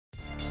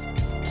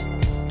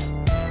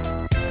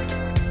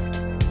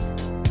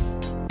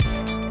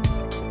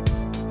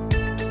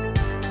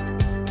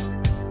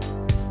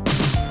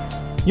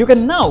You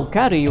can now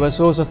carry your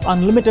source of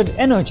unlimited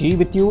energy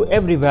with you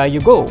everywhere you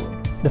go.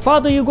 The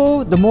farther you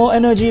go, the more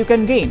energy you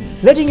can gain,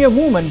 letting your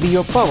movement be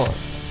your power.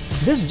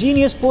 This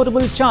genius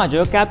portable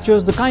charger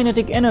captures the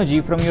kinetic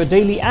energy from your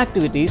daily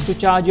activities to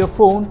charge your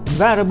phone,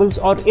 wearables,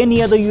 or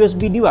any other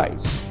USB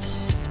device.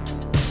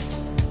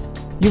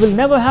 You will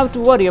never have to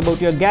worry about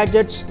your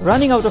gadgets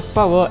running out of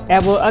power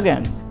ever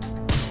again.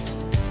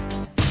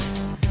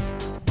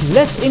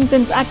 Less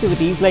intense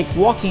activities like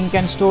walking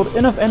can store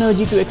enough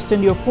energy to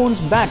extend your phone's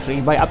battery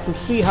by up to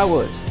 3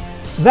 hours,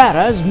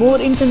 whereas more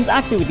intense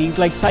activities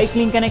like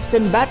cycling can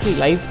extend battery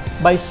life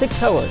by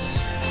 6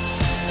 hours.